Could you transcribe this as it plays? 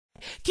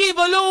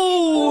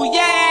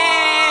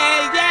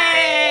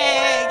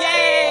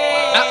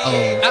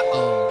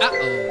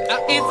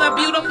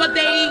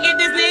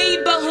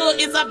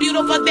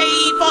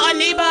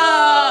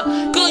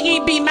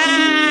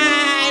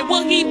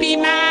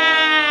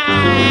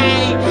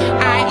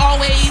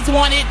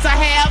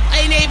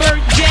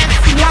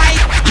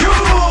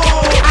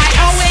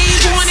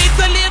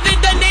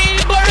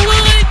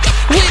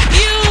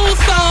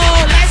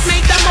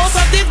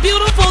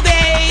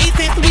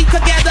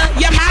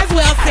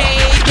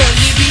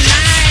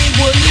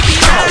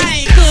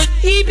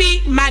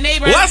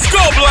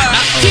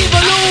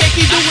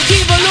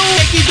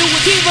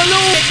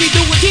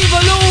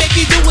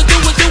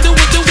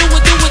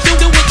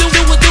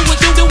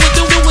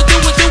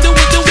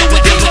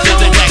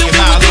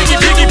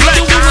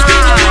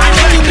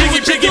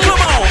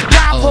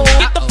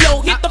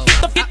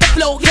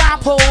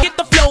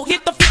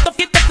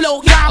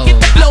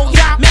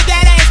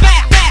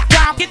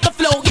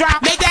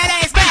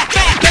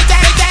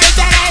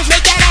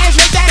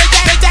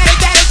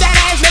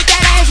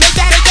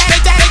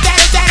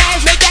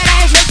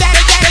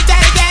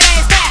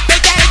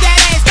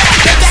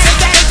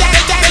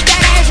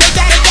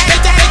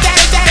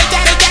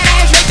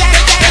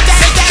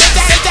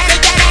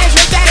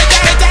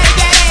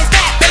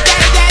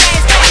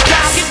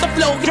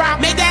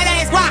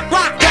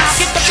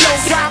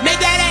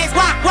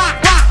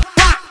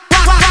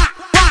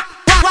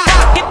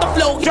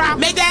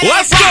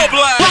Let's go,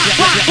 Black.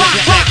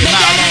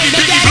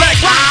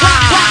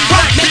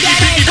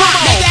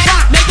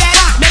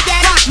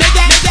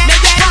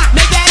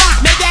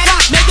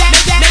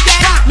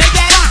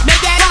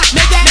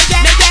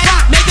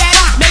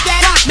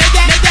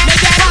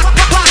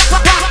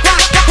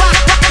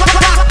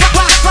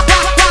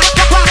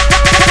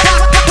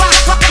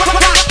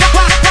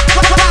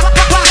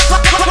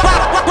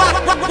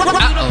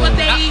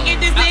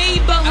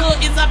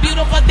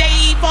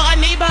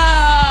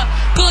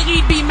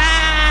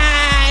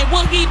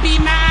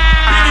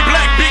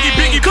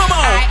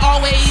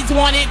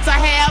 Wanted to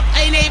have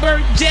a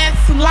neighbor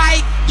just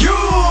like you.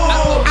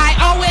 I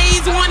always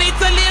wanted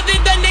to live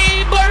in the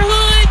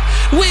neighborhood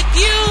with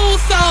you.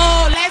 So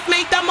let's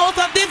make the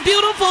most of this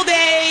beautiful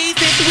day.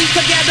 Since we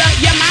together,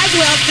 you might as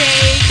well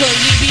say, could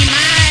he be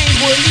mine?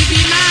 Would he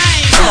be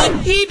mine?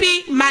 Could he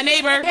be my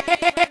neighbor?